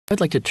I'd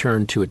like to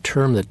turn to a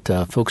term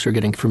that folks are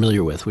getting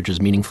familiar with, which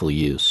is meaningful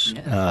use.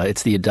 Yes.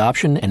 It's the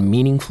adoption and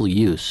meaningful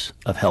use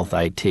of health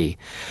IT.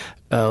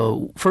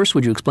 First,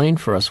 would you explain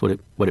for us what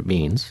it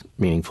means,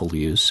 meaningful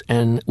use,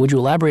 and would you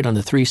elaborate on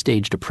the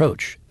three-staged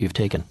approach you've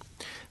taken?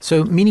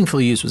 So meaningful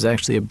use was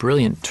actually a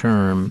brilliant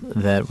term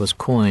that was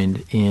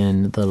coined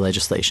in the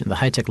legislation, the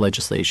high-tech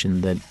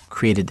legislation that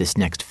created this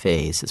next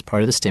phase as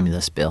part of the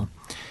stimulus bill.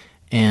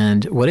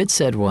 And what it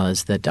said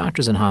was that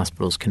doctors and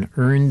hospitals can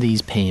earn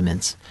these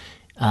payments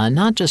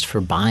not just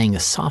for buying a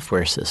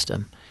software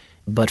system,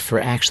 but for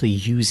actually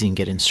using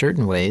it in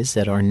certain ways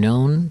that are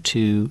known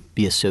to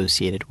be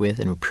associated with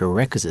and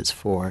prerequisites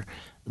for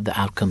the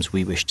outcomes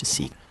we wish to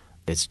see.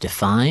 It's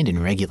defined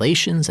in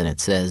regulations, and it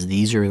says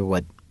these are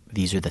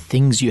the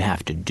things you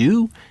have to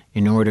do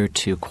in order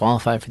to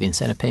qualify for the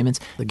incentive payments.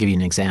 I'll give you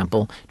an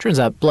example. Turns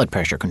out blood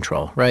pressure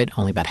control, right?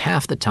 Only about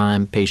half the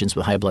time patients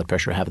with high blood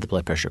pressure have the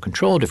blood pressure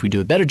controlled. If we do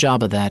a better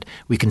job of that,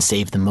 we can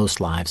save the most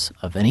lives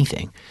of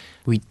anything.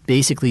 We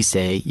basically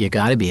say you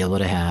got to be able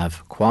to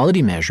have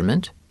quality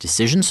measurement,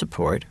 decision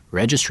support,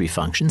 registry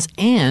functions,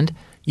 and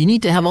you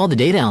need to have all the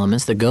data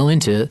elements that go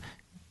into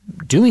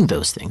doing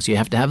those things. You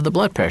have to have the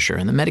blood pressure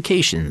and the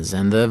medications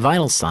and the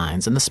vital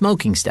signs and the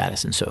smoking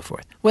status and so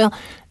forth. Well,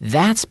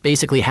 that's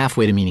basically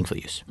halfway to meaningful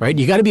use, right?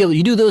 You got to be able,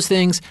 you do those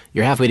things,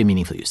 you're halfway to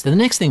meaningful use. The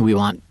next thing we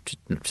want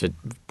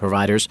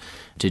providers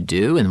to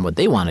do and what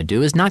they want to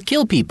do is not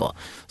kill people.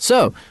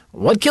 So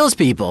what kills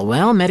people?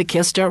 Well,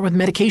 let's start with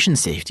medication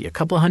safety. A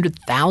couple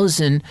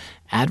 100,000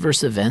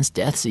 adverse events,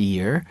 deaths a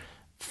year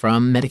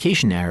from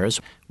medication errors.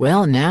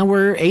 Well, now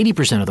we're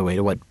 80% of the way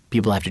to what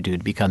people have to do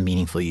to become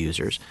meaningful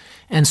users,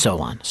 and so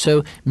on.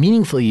 So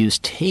meaningful use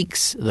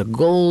takes the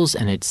goals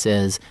and it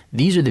says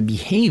these are the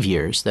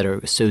behaviors that are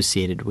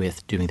associated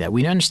with doing that.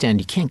 We understand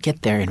you can't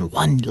get there in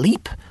one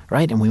leap,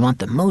 right? And we want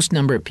the most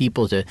number of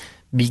people to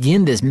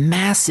begin this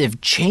massive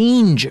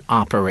change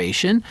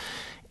operation.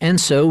 And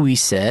so we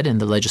said,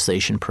 and the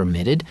legislation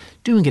permitted,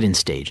 doing it in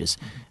stages.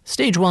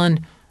 Stage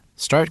one,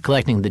 start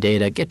collecting the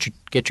data,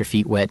 get your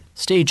feet wet.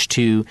 Stage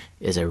two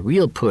is a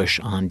real push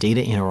on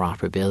data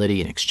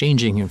interoperability and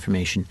exchanging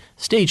information.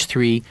 Stage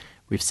three,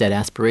 we've said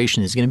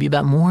aspiration is going to be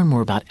about more and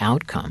more about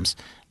outcomes,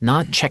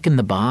 not checking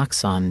the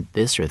box on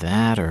this or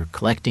that or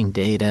collecting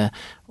data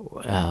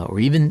or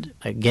even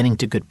getting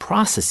to good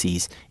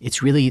processes.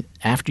 It's really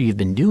after you've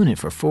been doing it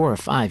for 4 or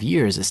 5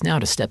 years, it's now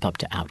to step up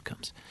to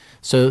outcomes.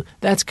 So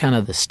that's kind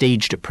of the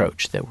staged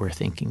approach that we're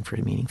thinking for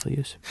meaningful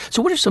use.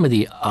 So what are some of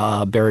the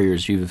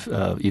barriers you've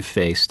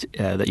faced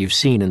that you've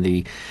seen in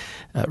the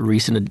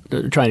recent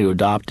trying to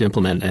adopt,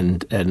 implement,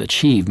 and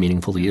achieve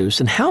meaningful use?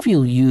 And how have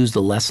you used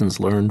the lessons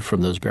learned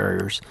from those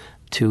barriers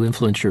to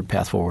influence your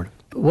path forward?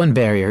 One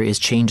barrier is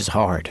change is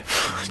hard.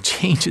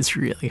 Change is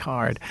really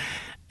hard.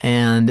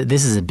 And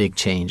this is a big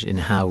change in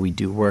how we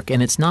do work.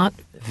 And it's not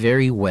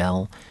very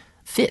well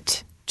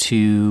fit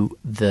to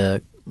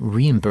the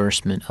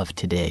reimbursement of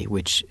today,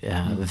 which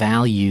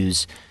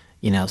values,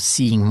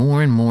 seeing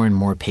more and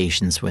more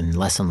patients with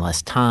less and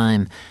less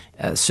time.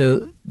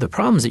 So the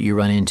problems that you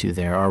run into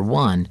there are,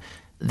 one,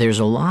 there's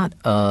a lot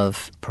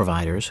of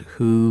providers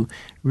who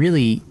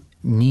really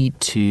need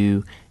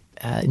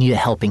a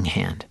helping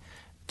hand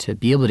to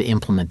be able to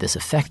implement this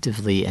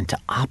effectively and to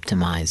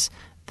optimize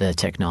the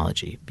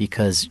technology,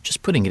 because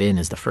just putting it in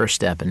is the first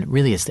step, and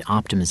really it's the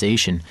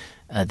optimization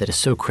that is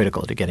so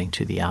critical to getting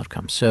to the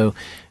outcome. So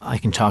I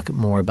can talk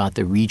more about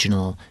the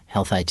regional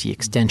health IT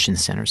extension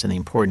centers and the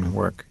important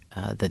work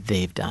that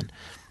they've done.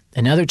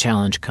 Another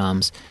challenge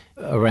comes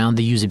around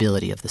the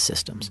usability of the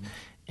systems.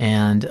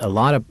 And a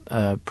lot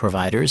of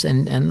providers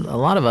and a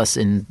lot of us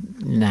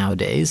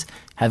nowadays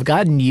have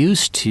gotten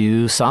used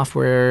to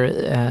software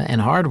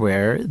and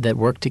hardware that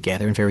work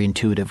together in very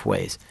intuitive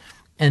ways.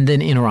 And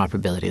then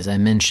interoperability, as I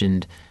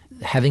mentioned,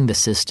 having the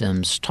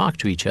systems talk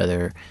to each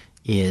other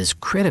is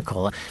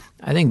critical.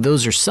 I think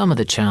those are some of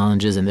the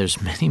challenges, and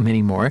there's many,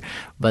 many more,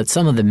 but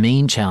some of the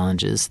main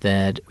challenges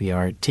that we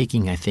are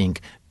taking, I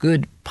think,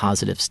 good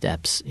positive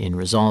steps in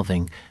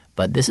resolving.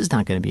 But this is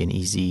not going to be an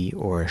easy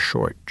or a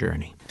short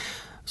journey.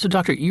 So,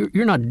 Doctor,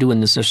 you're not doing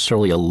this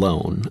necessarily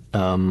alone.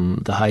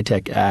 The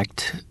HITECH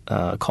Act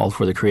called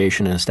for the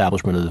creation and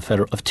establishment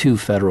of two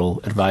federal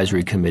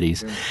advisory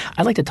committees.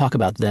 I'd like to talk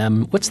about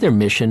them. What's their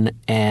mission,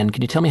 and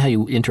can you tell me how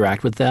you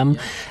interact with them,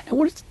 and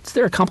what's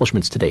their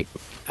accomplishments to date?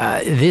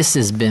 This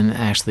has been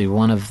actually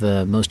one of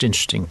the most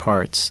interesting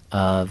parts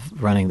of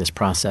running this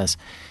process.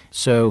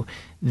 So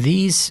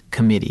these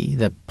committee,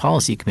 the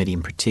policy committee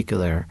in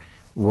particular,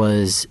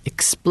 was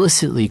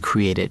explicitly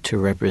created to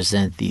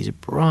represent these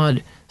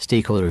broad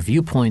stakeholder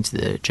viewpoints.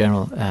 The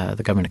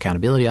Government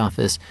Accountability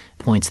Office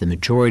appoints the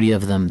majority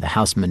of them. The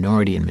House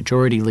minority and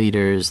majority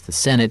leaders, the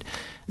Senate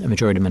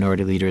majority and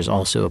minority leaders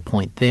also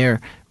appoint their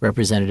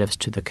representatives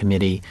to the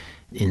committee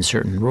in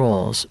certain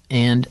roles.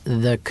 And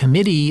the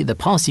committee, the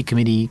policy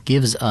committee,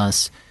 gives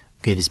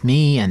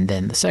me and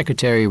then the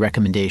secretary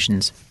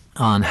recommendations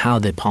on how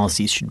the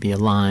policies should be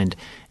aligned.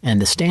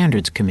 And the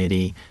standards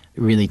committee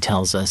really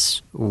tells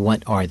us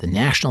what are the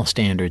national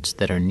standards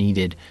that are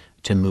needed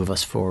to move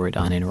us forward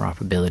on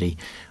interoperability.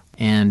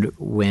 And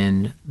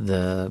when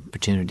the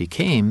opportunity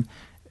came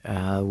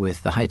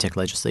with the high-tech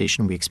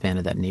legislation, we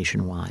expanded that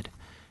nationwide.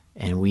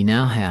 And we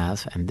now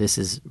have, and this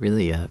is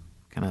really a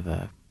kind of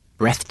a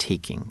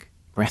breathtaking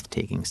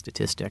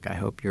statistic I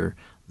hope your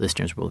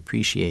listeners will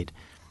appreciate.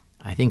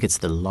 I think it's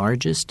the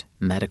largest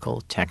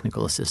medical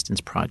technical assistance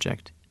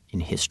project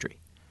in history.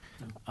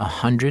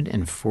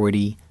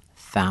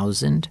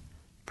 140,000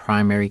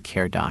 primary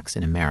care docs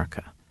in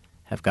America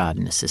have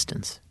gotten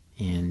assistance.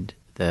 And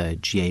the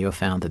GAO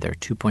found that they're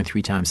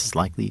 2.3 times as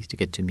likely to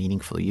get to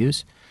meaningful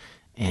use.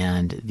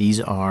 And these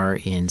are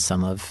in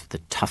some of the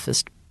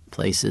toughest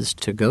places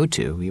to go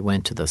to. We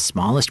went to the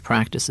smallest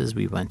practices.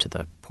 We went to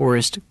the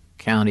poorest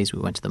counties.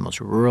 We went to the most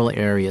rural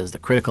areas, the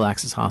critical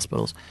access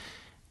hospitals.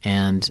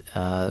 And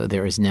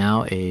there is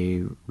now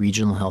a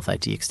regional health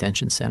IT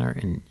extension center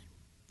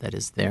that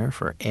is there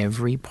for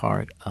every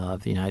part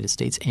of the United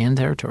States and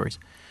territories.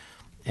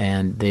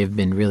 And they've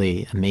been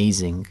really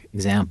amazing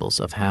examples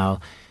of how,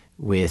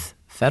 with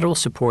federal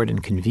support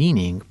and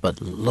convening,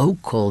 but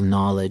local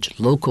knowledge,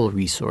 local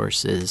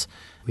resources,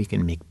 we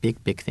can make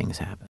big, big things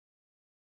happen.